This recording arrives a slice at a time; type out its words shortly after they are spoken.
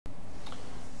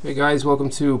Hey guys,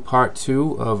 welcome to part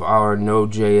 2 of our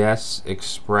NodeJS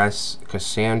Express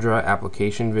Cassandra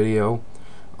application video.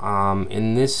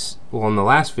 In the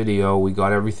last video we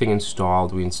got everything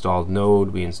installed. We installed Node,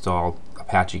 we installed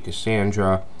Apache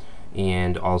Cassandra,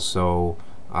 and also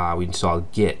we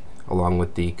installed Git along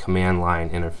with the command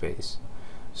line interface.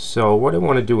 So what I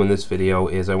want to do in this video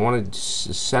is I want to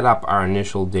set up our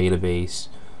initial database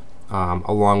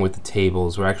along with the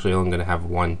tables. We're actually only going to have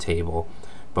one table.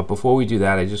 But before we do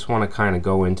that, I just want to kind of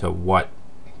go into what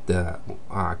the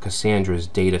Cassandra's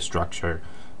data structure,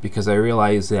 because I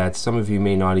realize that some of you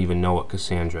may not even know what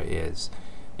Cassandra is.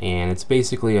 And it's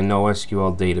basically a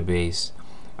NoSQL database,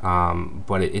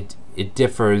 but it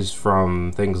differs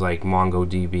from things like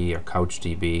MongoDB or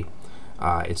CouchDB.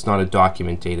 It's not a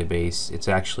document database. It's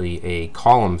actually a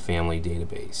column family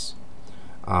database,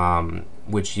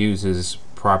 which uses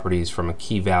properties from a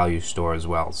key value store as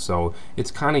well. So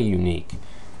it's kind of unique.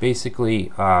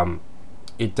 Basically,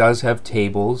 it does have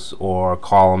tables or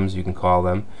columns, you can call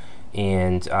them,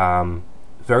 and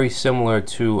very similar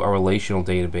to a relational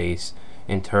database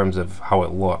in terms of how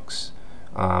it looks,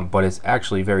 but it's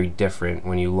actually very different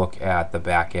when you look at the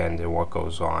back end and what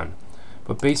goes on.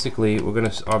 But basically, we're going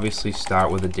to obviously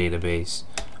start with a database,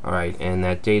 alright, and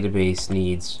that database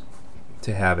needs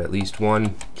to have at least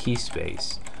one key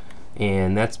space,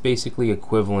 and that's basically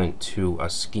equivalent to a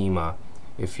schema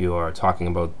if you are talking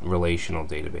about relational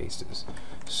databases.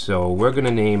 So we're going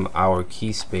to name our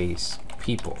key space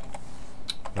people.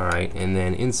 Alright, and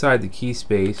then inside the key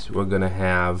space we're going to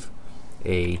have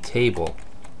a table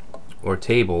or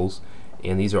tables,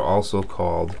 and these are also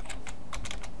called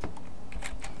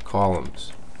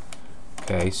columns.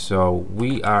 Okay, so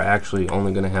we are actually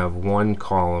only going to have one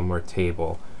column or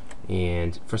table,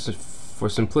 and for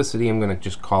simplicity I'm going to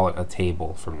just call it a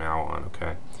table from now on.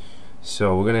 Okay,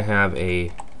 so we're going to have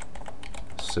a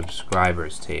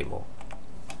subscribers table,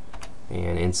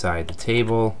 and inside the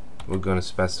table we're going to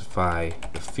specify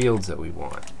the fields that we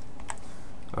want.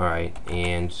 Alright,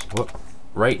 and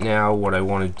right now what I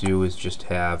want to do is just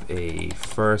have a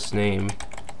first name,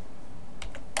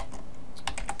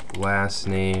 last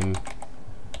name,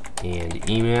 and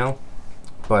email,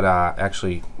 but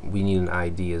actually we need an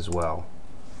ID as well.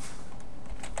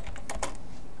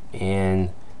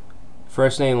 And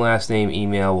first name, last name,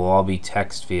 email will all be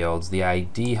text fields. The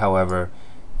ID, however,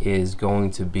 is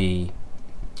going to be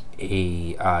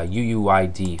a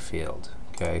UUID field.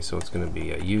 Okay, so it's going to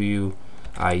be a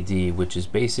UUID, which is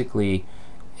basically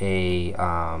a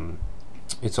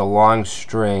it's a long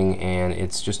string, and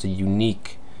it's just a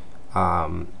unique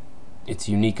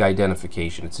unique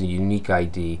identification. It's a unique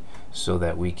ID so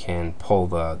that we can pull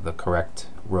the correct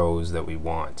rows that we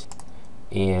want.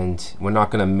 And we're not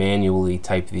going to manually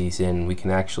type these in. We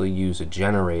can actually use a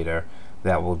generator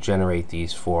that will generate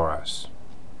these for us.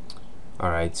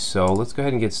 Alright, so let's go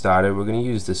ahead and get started. We're going to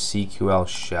use the CQL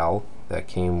Shell that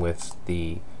came with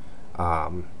the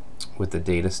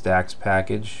DataStax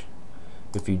package.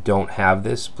 If you don't have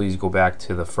this, please go back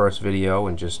to the first video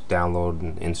and just download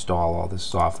and install all this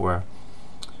software.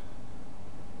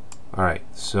 Alright,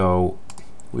 so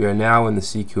we are now in the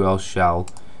CQL Shell,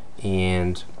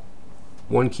 and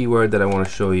one keyword that I want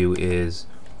to show you is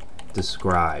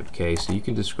describe. Okay, so you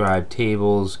can describe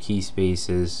tables, key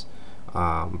spaces,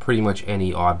 pretty much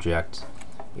any object,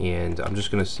 and I'm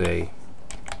just going to say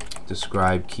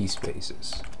describe key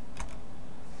spaces.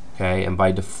 Okay, and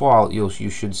by default you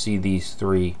should see these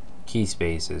three key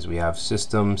spaces. We have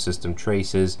system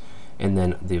traces, and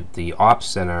then the Ops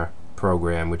Center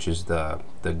program, which is the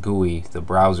GUI, the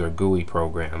browser GUI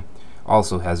program,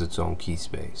 also has its own key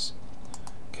space.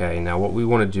 Okay, now what we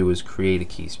want to do is create a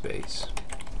key space.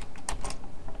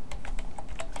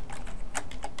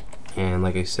 And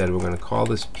like I said, we're going to call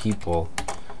this people.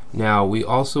 Now we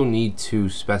also need to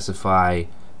specify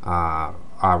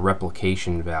our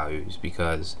replication values,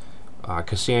 because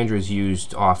Cassandra is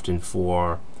used often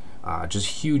for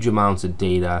just huge amounts of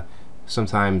data,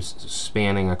 sometimes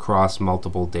spanning across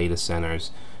multiple data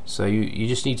centers. So you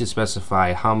just need to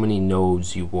specify how many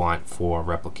nodes you want for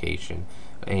replication,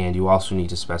 and you also need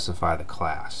to specify the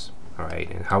class. Alright,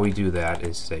 and how we do that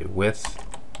is say with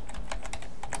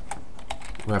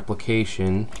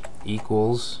replication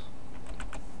equals,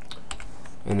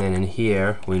 and then in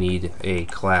here we need a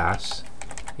class,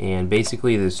 and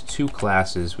basically there's two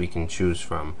classes we can choose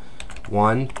from.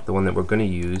 One, the one that we're going to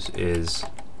use, is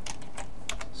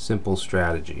simple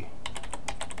strategy.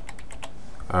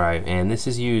 Alright, and this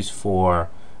is used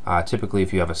for typically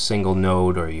if you have a single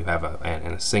node or you have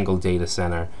a single data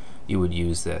center, you would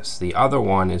use this. The other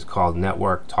one is called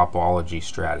network topology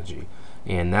strategy,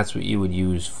 and that's what you would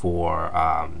use for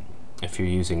if you're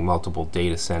using multiple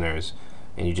data centers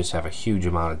and you just have a huge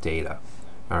amount of data.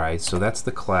 Alright, so that's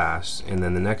the class, and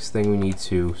then the next thing we need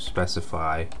to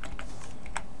specify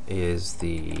is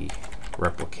the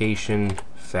replication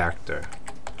factor.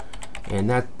 And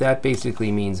that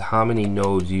basically means how many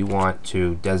nodes you want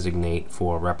to designate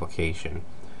for replication.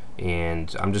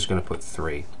 And I'm just going to put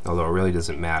 3, although it really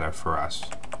doesn't matter for us.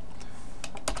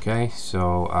 Okay,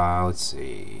 so let's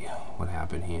see what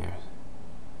happened here.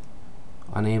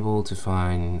 Unable to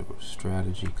find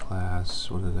strategy class.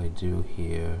 What did I do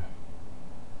here?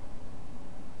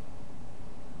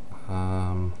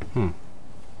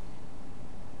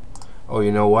 Oh,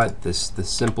 you know what? The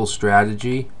simple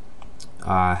strategy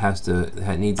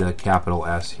needs a capital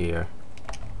S here.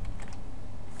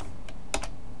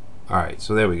 Alright,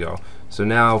 so there we go. So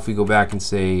now if we go back and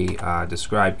say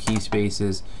describe key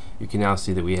spaces, you can now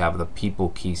see that we have the people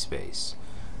key space.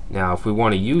 Now if we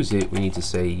want to use it, we need to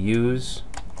say use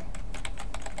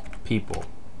people.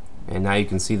 And now you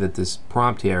can see that this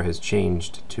prompt here has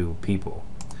changed to people.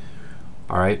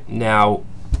 Alright, now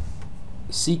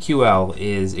CQL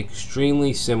is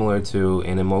extremely similar to,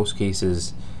 and in most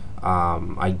cases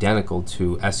identical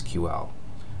to SQL.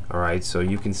 Alright, so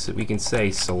we can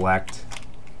say select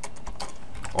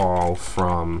all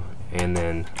from and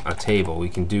then a table. We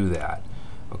can do that.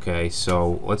 Okay,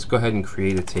 so let's go ahead and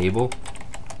create a table.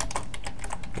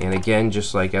 And again,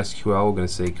 just like SQL, we're going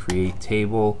to say create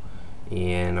table,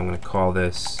 and I'm going to call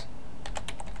this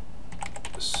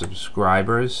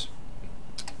subscribers,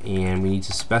 and we need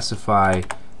to specify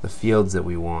the fields that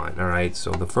we want. Alright,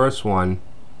 so the first one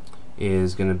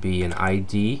is going to be an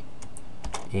ID,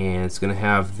 and it's going to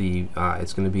have the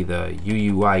it's going to be the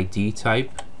UUID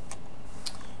type.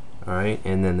 Alright,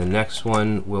 and then the next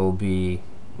one will be,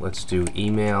 let's do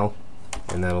email,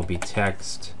 and that'll be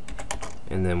text,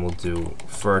 and then we'll do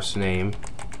first name,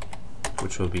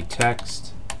 which will be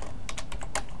text,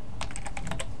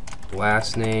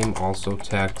 last name, also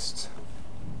text,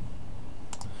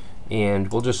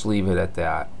 and we'll just leave it at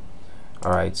that.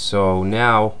 Alright, so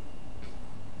now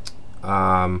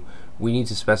we need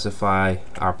to specify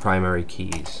our primary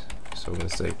keys. So we're going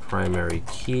to say primary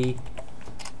key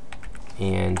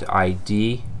and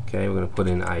ID. Okay, we're going to put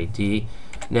in ID.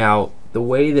 Now the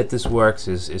way that this works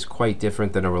is quite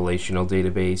different than a relational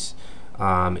database.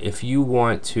 If you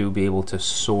want to be able to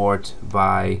sort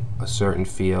by a certain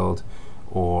field,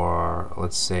 or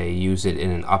let's say use it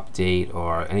in an update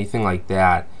or anything like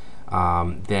that,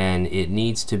 then it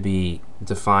needs to be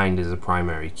defined as a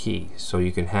primary key, so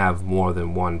you can have more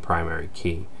than one primary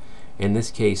key. In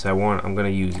this case, I'm going to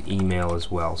use email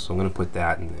as well, so I'm going to put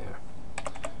that in there.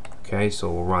 Okay,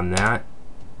 so we'll run that,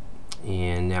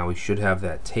 and now we should have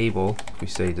that table. If we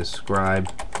say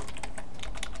describe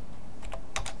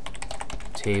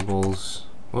tables,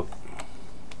 whoop.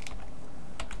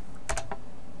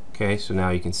 Okay, so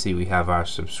now you can see we have our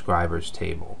subscribers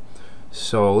table.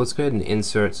 So let's go ahead and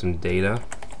insert some data.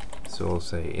 So we'll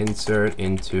say insert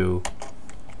into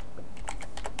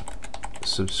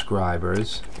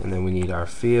subscribers, and then we need our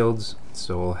fields.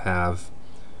 So we'll have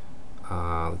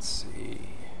let's see,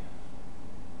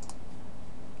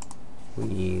 we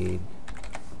need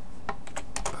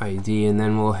ID, and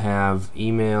then we'll have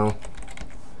email,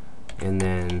 and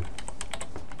then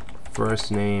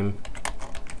first name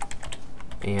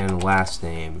and last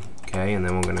name. Okay, and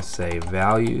then we're going to say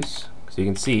values. So you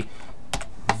can see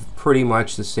pretty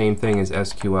much the same thing as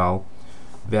SQL.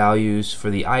 Values for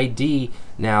the ID.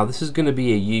 Now this is going to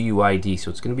be a UUID, so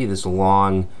it's going to be this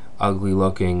long, ugly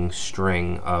looking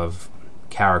string of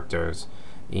characters,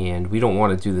 and we don't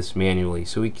want to do this manually.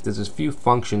 So there's a few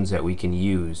functions that we can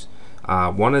use.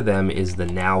 One of them is the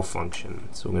now function.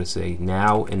 So we're going to say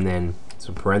now and then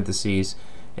some parentheses,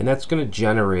 and that's going to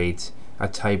generate a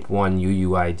type 1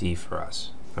 UUID for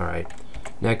us. Alright,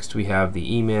 next we have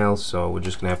the email, so we're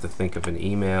just going to have to think of an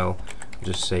email.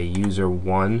 Just say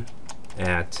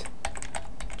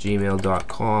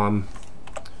user1@gmail.com,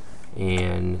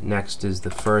 and next is the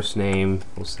first name,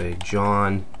 we'll say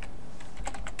John.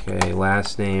 Okay,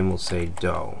 last name, we'll say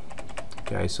Doe.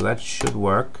 Okay, so that should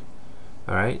work.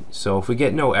 Alright, so if we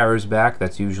get no errors back,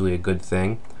 that's usually a good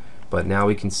thing. But now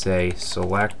we can say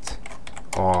select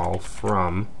all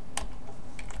from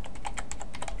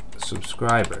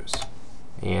subscribers,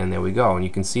 and there we go. And you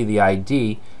can see the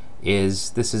ID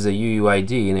this is a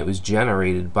UUID, and it was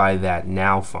generated by that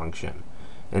now function.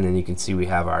 And then you can see we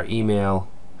have our email,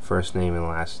 first name and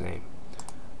last name.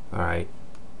 Alright,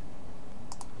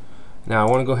 now I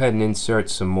want to go ahead and insert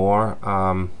some more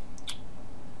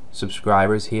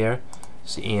subscribers here,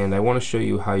 and I want to show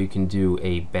you how you can do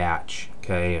a batch.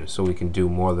 Okay, so we can do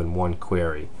more than one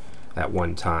query. at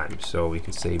one time. So we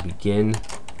can say begin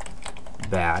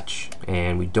batch,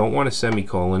 and we don't want a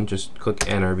semicolon, just click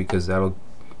enter because that'll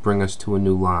bring us to a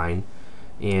new line,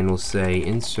 and we'll say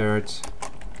insert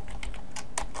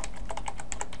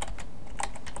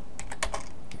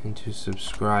into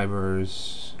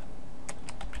subscribers,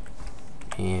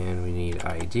 and we need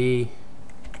ID,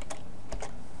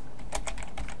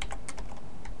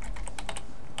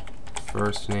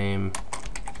 first name,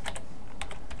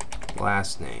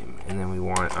 last name, and then we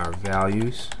want our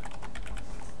values.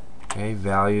 Okay,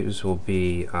 values will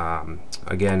be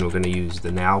again, we're going to use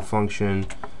the now function,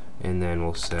 and then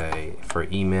we'll say for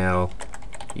email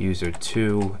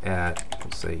user2 at,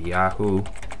 let's say,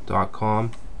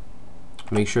 yahoo.com.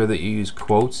 Make sure that you use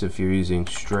quotes if you're using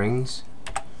strings.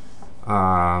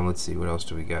 Let's see, what else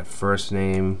do we got? First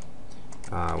name,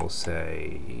 we'll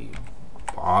say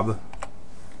Bob,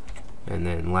 and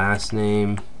then last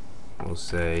name, we'll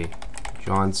say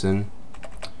Johnson.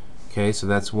 Okay, so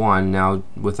that's one. Now,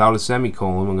 without a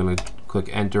semicolon, we're going to click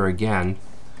enter again,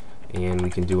 and we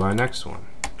can do our next one.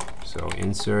 So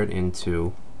insert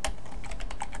into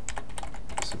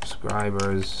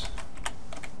subscribers.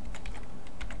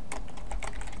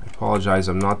 I apologize,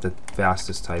 I'm not the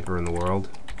fastest typer in the world.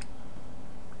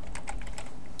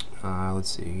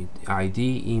 Let's see,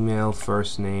 ID, email,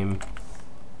 first name,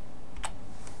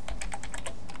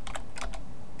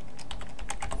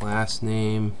 last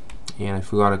name, and I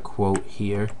forgot a quote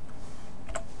here.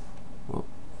 Whoa.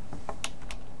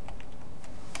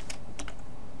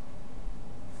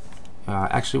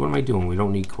 Actually, what am I doing? We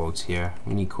don't need quotes here.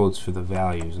 We need quotes for the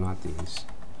values, not these.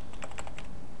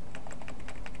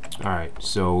 Alright,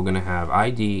 so we're going to have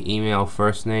ID, email,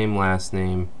 first name, last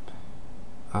name.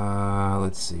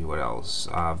 Let's see, what else?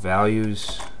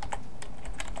 Values.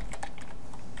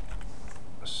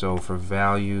 So for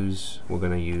values, we're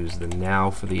going to use the now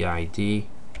for the ID.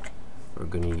 We're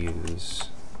going to use,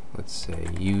 let's say,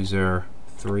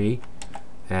 user3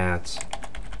 at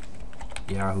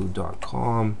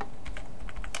yahoo.com.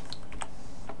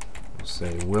 We'll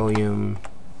say William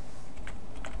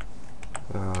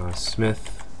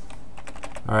Smith.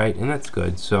 Alright, and that's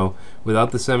good. So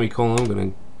without the semicolon, I'm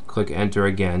going to click enter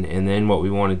again, and then what we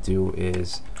want to do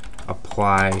is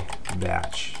apply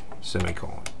batch,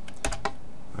 semicolon.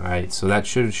 Alright, so that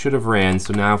should have ran.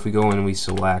 So now if we go in and we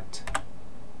select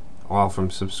all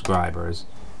from subscribers,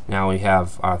 now we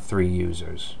have our 3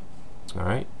 users.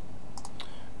 Alright,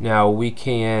 now we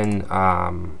can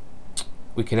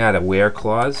add a where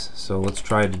clause. So let's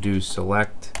try to do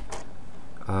select,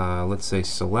 let's say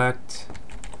select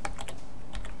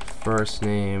first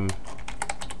name,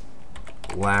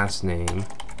 last name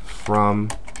from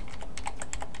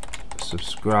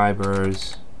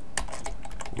subscribers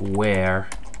where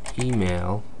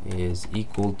email is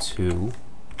equal to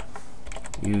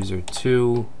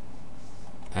user2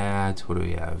 at, what do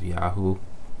we have, yahoo.com.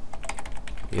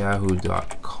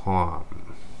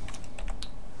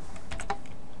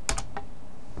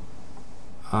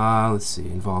 Let's see,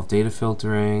 involve data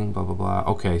filtering, blah blah blah.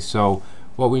 Okay, so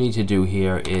what we need to do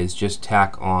here is just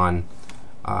tack on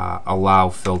allow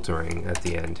filtering at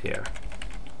the end here.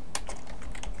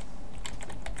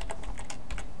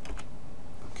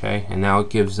 Okay, and now it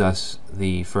gives us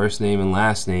the first name and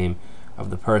last name of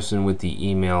the person with the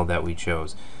email that we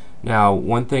chose. Now,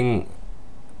 one thing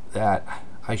that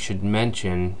I should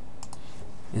mention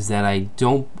is that I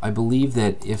believe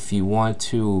that if you want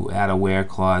to add a where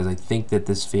clause, I think that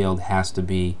this field has to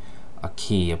be a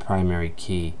key, a primary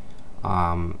key, but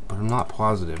I'm not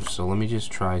positive, so let me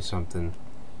just try something.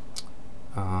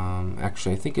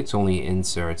 Actually, I think it's only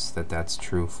inserts that's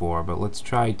true for, but let's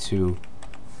try to,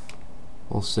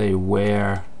 we'll say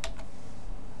where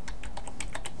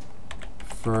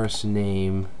first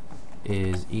name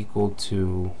is equal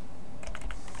to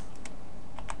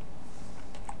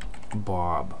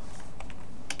Bob.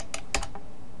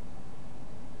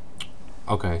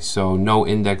 Okay, so no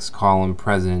index column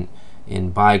present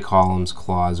in by columns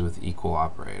clause with equal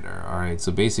operator. Alright,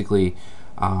 so basically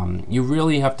you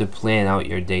really have to plan out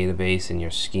your database and your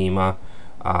schema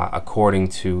according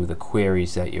to the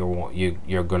queries that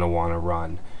you're going to want to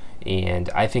run. And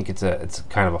I think it's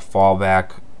kind of a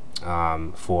fallback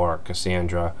for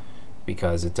Cassandra,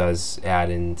 because it does add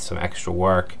in some extra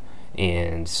work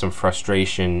and some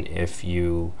frustration if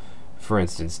you, for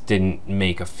instance, didn't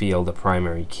make a field a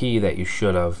primary key that you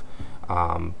should have,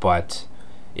 but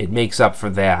it makes up for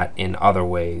that in other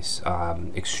ways.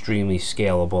 Extremely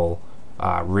scalable,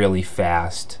 really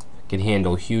fast, can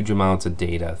handle huge amounts of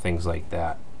data, things like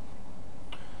that.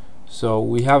 So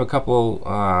we have a couple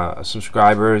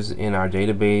subscribers in our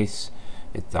database.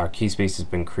 Our keyspace has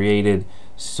been created.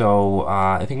 So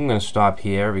I think I'm going to stop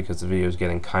here because the video is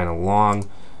getting kind of long.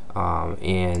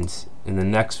 And in the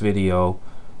next video,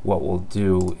 what we'll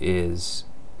do is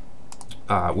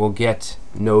we'll get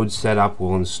Node set up.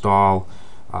 We'll install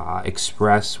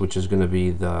Express, which is going to be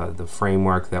the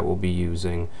framework that we'll be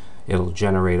using. It'll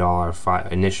generate all our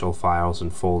initial files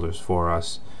and folders for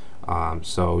us.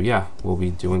 So yeah, we'll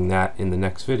be doing that in the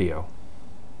next video.